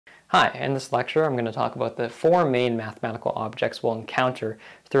Hi, in this lecture I'm going to talk about the four main mathematical objects we'll encounter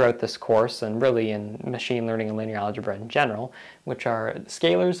throughout this course and really in machine learning and linear algebra in general, which are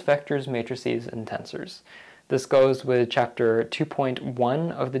scalars, vectors, matrices, and tensors. This goes with chapter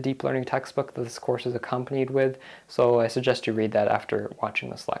 2.1 of the deep learning textbook that this course is accompanied with, so I suggest you read that after watching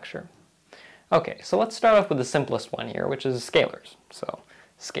this lecture. Okay, so let's start off with the simplest one here, which is scalars. So,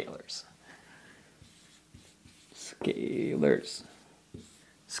 scalars.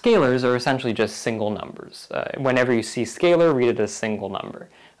 Scalars are essentially just single numbers. Whenever you see scalar, read it as single number.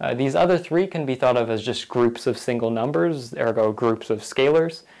 These other three can be thought of as just groups of single numbers, ergo groups of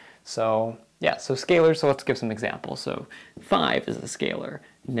scalars. So yeah, so scalars, so let's give some examples. So 5 is a scalar,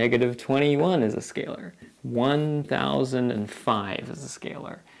 negative 21 is a scalar, 1005 is a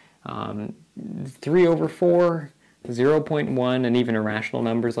scalar, 3 over 4, 0.1, and even irrational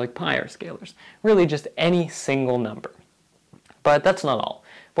numbers like pi are scalars. Really just any single number. But that's not all.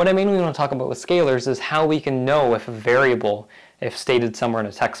 What I mainly want to talk about with scalars is how we can know if a variable, if stated somewhere in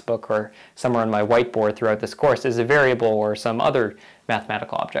a textbook or somewhere on my whiteboard throughout this course, is a variable or some other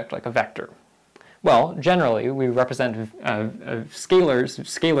mathematical object like a vector. Well, generally we represent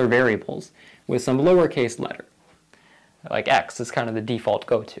scalar variables with some lowercase letter. Like x is kind of the default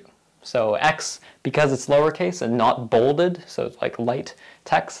go-to. So x, because it's lowercase and not bolded, so it's like light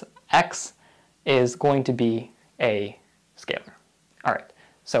text, x is going to be a scalar. All right,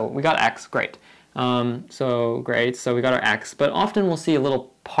 so we got x, great. So we got our x, but often we'll see a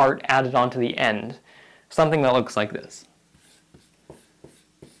little part added onto the end, something that looks like this.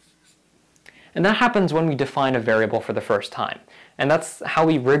 And that happens when we define a variable for the first time. And that's how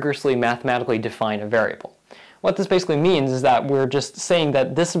we rigorously mathematically define a variable. What this basically means is that we're just saying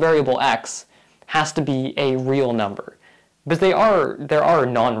that this variable x has to be a real number. Because there are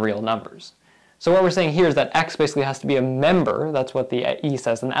non-real numbers. So what we're saying here is that x basically has to be a member, that's what the E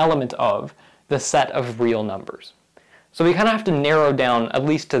says, an element of the set of real numbers. So we kind of have to narrow down, at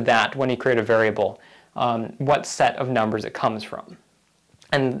least to that, when you create a variable, what set of numbers it comes from.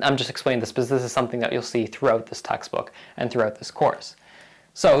 And I'm just explaining this because this is something that you'll see throughout this textbook and throughout this course.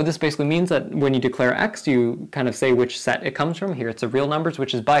 So this basically means that when you declare x, you kind of say which set it comes from. Here it's the real numbers,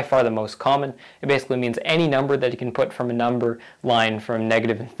 which is by far the most common. It basically means any number that you can put from a number line from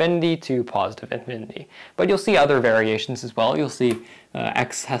negative infinity to positive infinity. But you'll see other variations as well. You'll see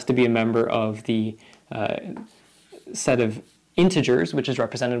x has to be a member of the set of integers, which is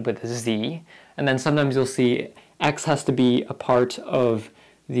represented with z. And then sometimes you'll see x has to be a part of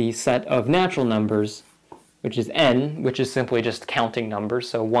the set of natural numbers, which is n, which is simply just counting numbers,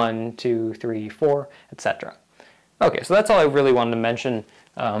 so 1, 2, 3, 4, etc. Okay, so that's all I really wanted to mention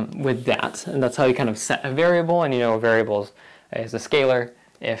with that, and that's how you kind of set a variable, and you know a variable is a scalar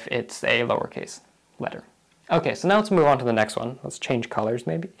if it's a lowercase letter. Okay, so now let's move on to the next one. Let's change colors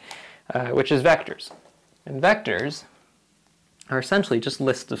maybe, which is vectors. And vectors are essentially just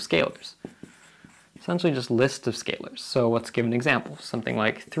lists of scalars. Essentially just lists of scalars. So let's give an example. Something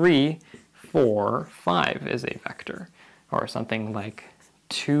like 3, 4, 5 is a vector, or something like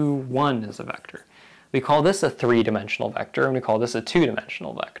 2, 1 is a vector. We call this a three-dimensional vector, and we call this a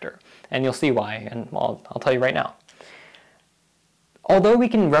two-dimensional vector. And you'll see why, and I'll tell you right now. Although we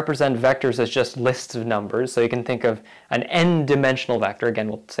can represent vectors as just lists of numbers, so you can think of an n-dimensional vector, again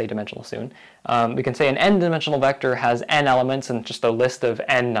we'll say dimensional soon, we can say an n-dimensional vector has n elements and just a list of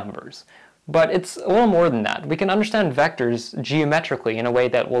n numbers. But it's a little more than that. We can understand vectors geometrically in a way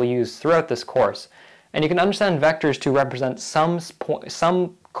that we'll use throughout this course. And you can understand vectors to represent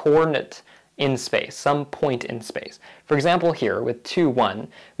some coordinate in space, some point in space. For example, here with 2, 1,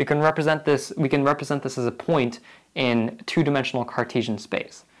 we can represent this as a point in two-dimensional Cartesian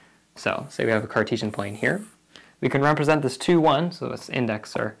space. So, say we have a Cartesian plane here. We can represent this 2, 1, so let's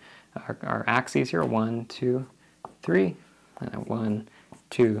index our axes here, 1, 2, 3, and 1,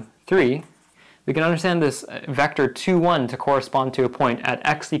 2, 3. We can understand this vector 2, 1 to correspond to a point at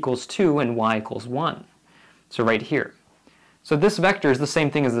x equals 2 and y equals 1. So right here. So this vector is the same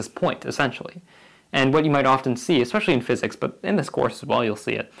thing as this point, essentially. And what you might often see, especially in physics, but in this course as well you'll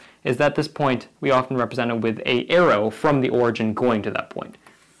see it, is that this point we often represent it with an arrow from the origin going to that point.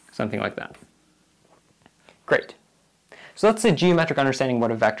 Something like that. Great. So that's a geometric understanding of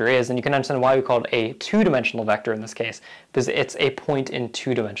what a vector is, and you can understand why we call it a two-dimensional vector in this case, because it's a point in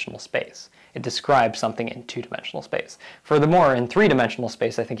two-dimensional space. It describes something in two-dimensional space. Furthermore, in three-dimensional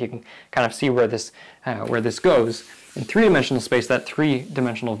space, I think you can kind of see where this goes. In three-dimensional space, that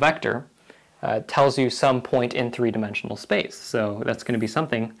three-dimensional vector tells you some point in three-dimensional space. So that's going to be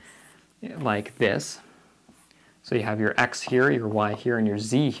something like this. So you have your x here, your y here, and your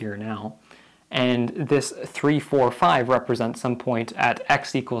z here now. and this 3, 4, 5 represents some point at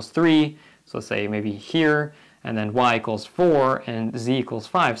x equals 3, so let's say maybe here, and then y equals 4, and z equals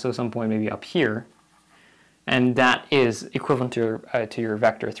 5, so some point maybe up here. And that is equivalent to your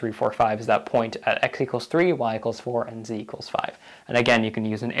vector 3, 4, 5, is that point at x equals 3, y equals 4, and z equals 5. And again, you can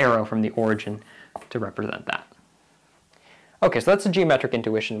use an arrow from the origin to represent that. Okay, so that's a geometric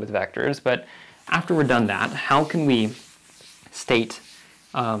intuition with vectors, but after we're done that, how can we state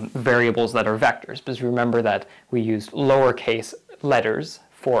variables that are vectors? Because remember that we used lowercase letters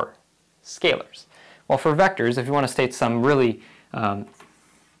for scalars. Well, for vectors, if you want to state some really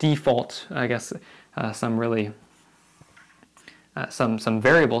default, I guess, some really some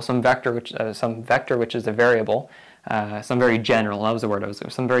variable, some vector which is a variable, some very general, that was the word I was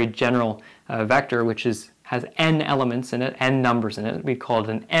some very general vector which has n elements in it, n numbers in it. We call it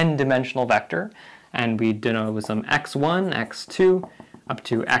an n-dimensional vector, and we denote it with some x1, x2, up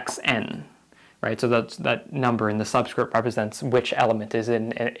to xn. Right, so that number in the subscript represents which element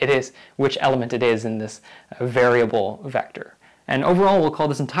which element it is in this variable vector. And overall, we'll call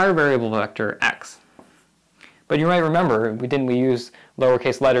this entire variable vector x. But you might remember, we use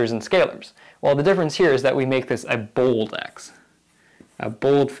lowercase letters in scalars. Well, the difference here is that we make this a bold x, a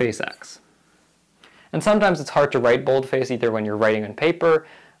boldface x. And sometimes it's hard to write boldface either when you're writing on paper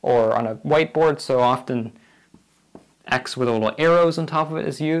or on a whiteboard, so often x with little arrows on top of it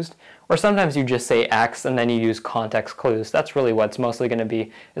is used. Or sometimes you just say x and then you use context clues. That's really what's mostly going to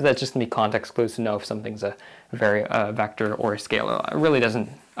be, is that just going to be context clues to know if something's a vector or a scalar. It really doesn't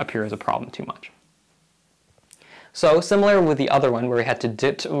appear as a problem too much. So similar with the other one where we had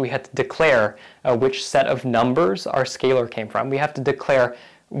to declare which set of numbers our scalar came from, we have to declare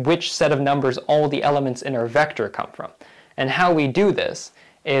which set of numbers all the elements in our vector come from. And how we do this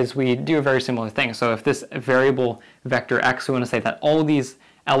is we do a very similar thing. So if this variable vector x, we want to say that all these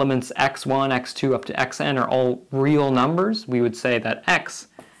elements x1, x2 up to xn are all real numbers, we would say that x,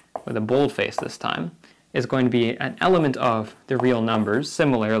 with a boldface this time, is going to be an element of the real numbers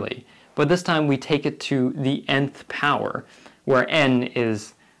similarly. But this time we take it to the nth power, where n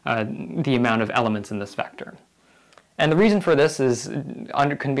is the amount of elements in this vector. And the reason for this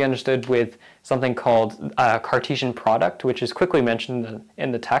can be understood with something called Cartesian product, which is quickly mentioned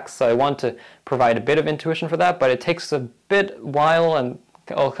in the text. So I want to provide a bit of intuition for that, but it takes a bit while and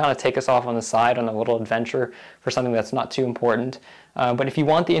it'll kind of take us off on the side on a little adventure for something that's not too important. But if you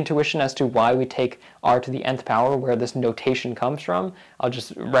want the intuition as to why we take r to the nth power, where this notation comes from, I'll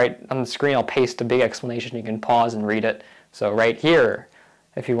just write on the screen, I'll paste a big explanation. You can pause and read it. So right here,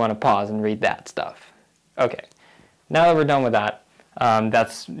 if you want to pause and read that stuff. Okay, now that we're done with that,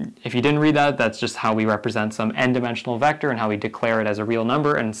 if you didn't read that, that's just how we represent some n-dimensional vector and how we declare it as a real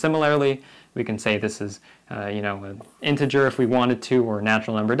number. And similarly, we can say this is an integer if we wanted to, or a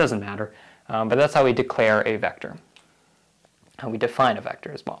natural number, it doesn't matter. But that's how we declare a vector. How we define a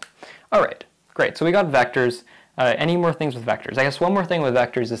vector as well. All right, great. So we got vectors. Any more things with vectors? I guess one more thing with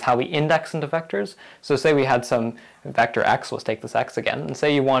vectors is how we index into vectors. So say we had some vector x, let's take this x again, and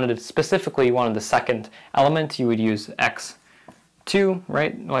say you wanted the second element, you would use x2,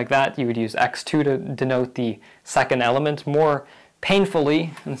 right? Like that, you would use x2 to denote the second element. More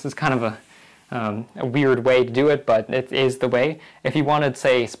painfully, and this is kind of a weird way to do it, but it is the way. If you wanted,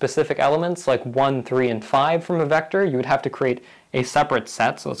 say, specific elements like 1, 3, and 5 from a vector, you would have to create a separate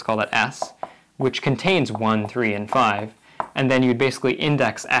set, so let's call that S, which contains 1, 3, and 5, and then you'd basically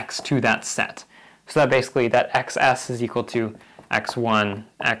index x to that set. So that basically that xs is equal to x1,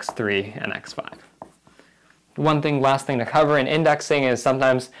 x3, and x5. Last thing to cover in indexing is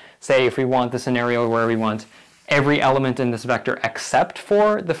sometimes, say, if we want the scenario where we want every element in this vector except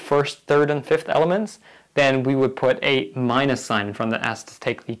for the first, third, and fifth elements, then we would put a minus sign in front of the s to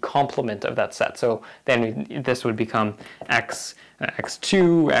take the complement of that set. So then this would become x,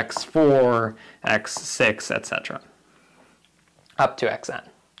 x2, x4, x6, etc. up to xn.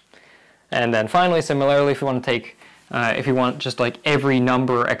 And then finally, similarly, if you want just like every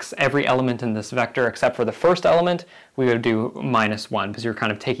element in this vector except for the first element, we would do -1 because you're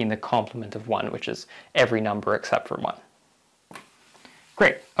kind of taking the complement of 1, which is every number except for 1.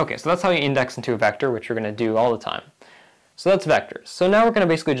 Great. Okay, so that's how you index into a vector, which you're going to do all the time. So that's vectors. So now we're going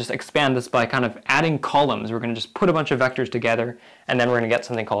to basically just expand this by kind of adding columns. We're going to just put a bunch of vectors together, and then we're going to get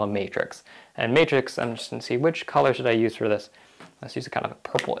something called a matrix. And matrix, I'm just going to see which color should I use for this. Let's use a kind of a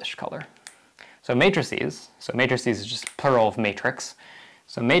purplish color. So matrices is just plural of matrix.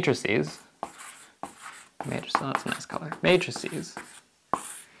 So matrices, that's a nice color. Matrices.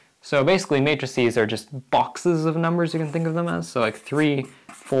 So basically matrices are just boxes of numbers, you can think of them as. So like 3,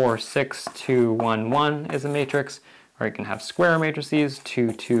 4, 6, 2, 1, 1 is a matrix. Or you can have square matrices,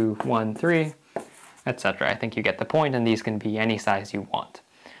 2, 2, 1, 3. etc. I think you get the point, and these can be any size you want.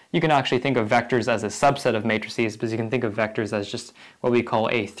 You can actually think of vectors as a subset of matrices, because you can think of vectors as just what we call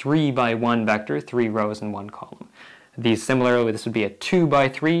a 3 by 1 vector, 3 rows and 1 column. These similarly, this would be a 2 by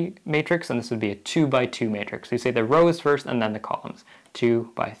 3 matrix, and this would be a 2 by 2 matrix. So you say the rows first and then the columns,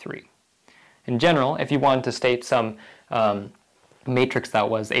 2 by 3. In general, if you wanted to state some matrix that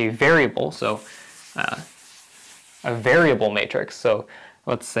was a variable, so a variable matrix, so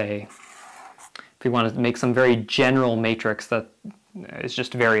let's say if we wanted to make some very general matrix that is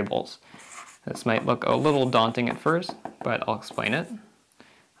just variables. This might look a little daunting at first, but I'll explain it.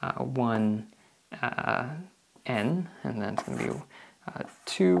 1 n, and then it's going to be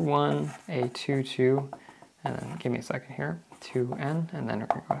 2, 1, a 2, 2, and then give me a second here, 2n, and then we're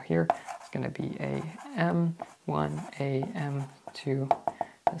going to go here. It's going to be a m, 1, a m, 2,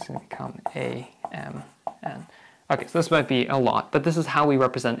 it's going to become a m, n. Okay, so this might be a lot, but this is how we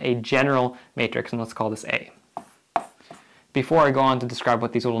represent a general matrix, and let's call this A. Before I go on to describe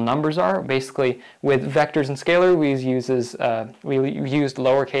what these little numbers are, basically with vectors and scalar we used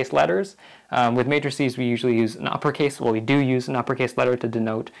lowercase letters. With matrices we usually use an uppercase, well we do use an uppercase letter to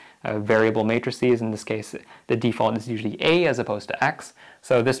denote variable matrices. In this case the default is usually A as opposed to X.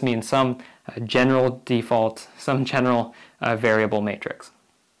 So this means some general default, some general variable matrix.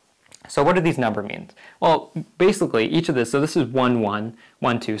 So what do these number means? Well, basically each of this, so this is 1, 1,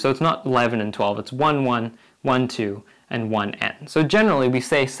 1, 2, so it's not 11 and 12, it's 1, 1, 1, 2, and 1n. So generally we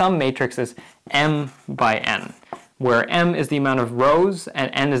say some matrix is m by n, where m is the amount of rows and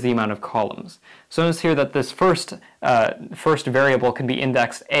n is the amount of columns. So notice here that this first variable can be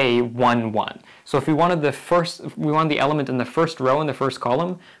indexed a1, 1. So if we wanted the element in the first row in the first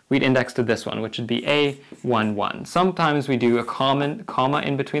column, we'd index to this one, which would be a1, 1. Sometimes we do a comma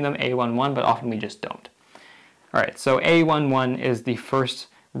in between them, a1, 1, but often we just don't. Alright, so a1, 1 is the first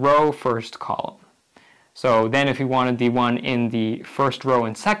row, first column. So then if we wanted the one in the first row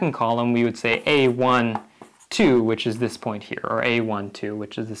and second column, we would say a1, 2, which is this point here, or a1, 2,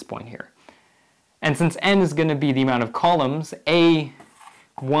 which is this point here. And since n is going to be the amount of columns, a1n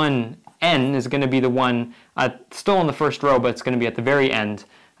is going to be the one still in the first row, but it's going to be at the very end,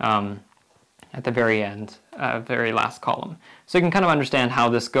 very last column. So you can kind of understand how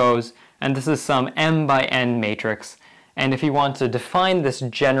this goes, and this is some m by n matrix. And if you want to define this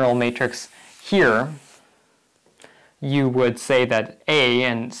general matrix here, you would say that A,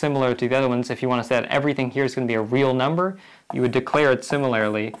 and similar to the other ones, if you want to say that everything here is going to be a real number, you would declare it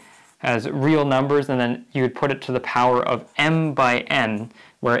similarly as real numbers, and then you would put it to the power of m by n,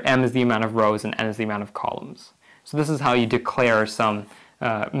 where m is the amount of rows and n is the amount of columns. So this is how you declare some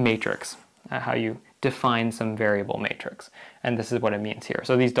matrix, how you define some variable matrix. And this is what it means here.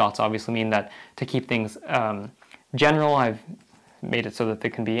 So these dots obviously mean that to keep things general, I've made it so that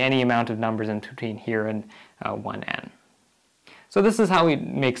there can be any amount of numbers in between here and 1n. So this is how we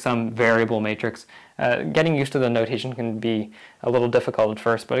make some variable matrix. Getting used to the notation can be a little difficult at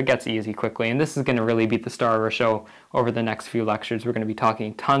first, but it gets easy quickly, and this is going to really be the star of our show over the next few lectures. We're going to be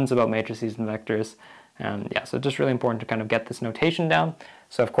talking tons about matrices and vectors, and yeah, so it's just really important to kind of get this notation down.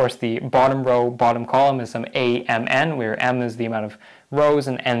 So of course the bottom row, bottom column is some amn, where m is the amount of rows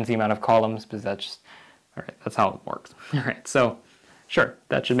and n is the amount of columns, because that's just, all right, that's how it works. All right, so sure,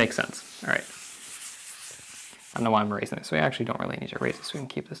 that should make sense. All right. I don't know why I'm erasing this. We actually don't really need to erase this. We can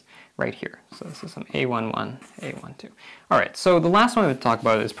keep this right here. So this is some a1, 1, a1, 2. All right, so the last one I'm going to talk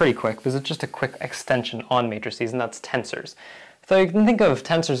about is pretty quick, because it's just a quick extension on matrices, and that's tensors. So you can think of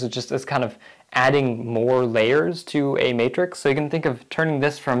tensors as kind of adding more layers to a matrix. So you can think of turning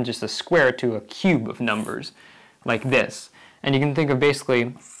this from just a square to a cube of numbers, like this. And you can think of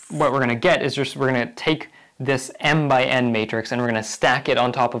basically what we're going to get is just we're going to take this m by n matrix and we're going to stack it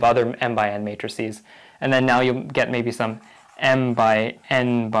on top of other m by n matrices. And then now you'll get maybe some m by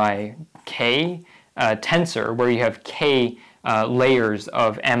n by k tensor, where you have k layers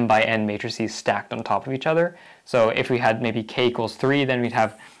of m by n matrices stacked on top of each other. So if we had maybe k equals 3, then we'd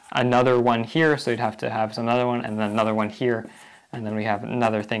have another one here, so you'd have to have some other one, and then another one here, and then we have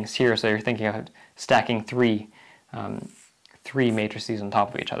another things here. So you're thinking of stacking three matrices on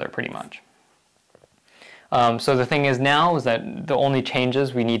top of each other, pretty much. So the thing is now is that the only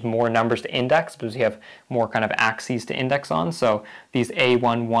changes, we need more numbers to index because we have more kind of axes to index on. So these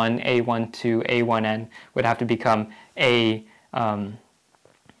a1, 1, a1, 2, a1n would have to become a1,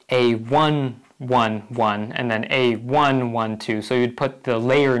 1, 1, and then a1, 1, 2. So you'd put the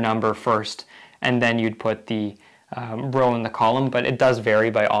layer number first, and then you'd put the row in the column, but it does vary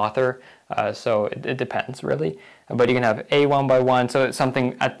by author, so it depends really. But you can have a1 by 1, so it's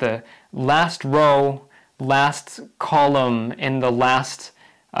something at the last row, last column in the last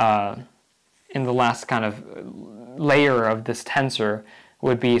in the last kind of layer of this tensor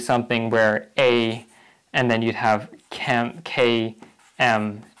would be something where A, and then you'd have K,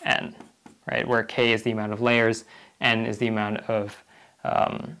 M, N, right? Where K is the amount of layers, N is the amount of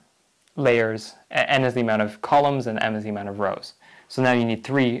layers, N is the amount of columns, and M is the amount of rows. So now you need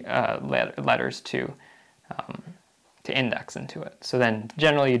 3 letters to index into it. So then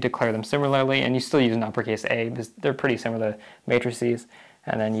generally you declare them similarly, and you still use an uppercase A because they're pretty similar to matrices.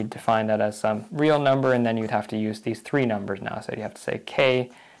 And then you define that as some real number, and then you'd have to use these 3 numbers now. So you have to say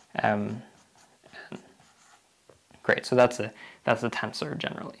K, M, N. Great, so that's a tensor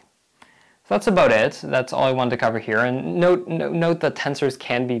generally. So that's about it. That's all I wanted to cover here. And note that tensors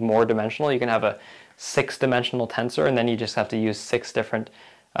can be more dimensional. You can have a 6-dimensional tensor, and then you just have to use 6 different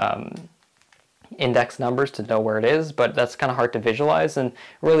index numbers to know where it is, but that's kind of hard to visualize, and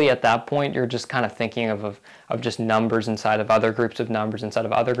really at that point you're just kind of thinking of just numbers inside of other groups of numbers inside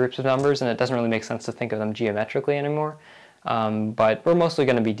of other groups of numbers, and it doesn't really make sense to think of them geometrically anymore. But we're mostly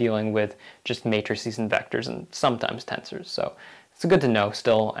going to be dealing with just matrices and vectors and sometimes tensors, so it's good to know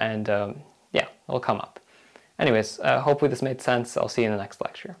still, and yeah, it'll come up. Anyways, hopefully this made sense. I'll see you in the next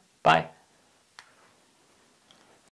lecture. Bye!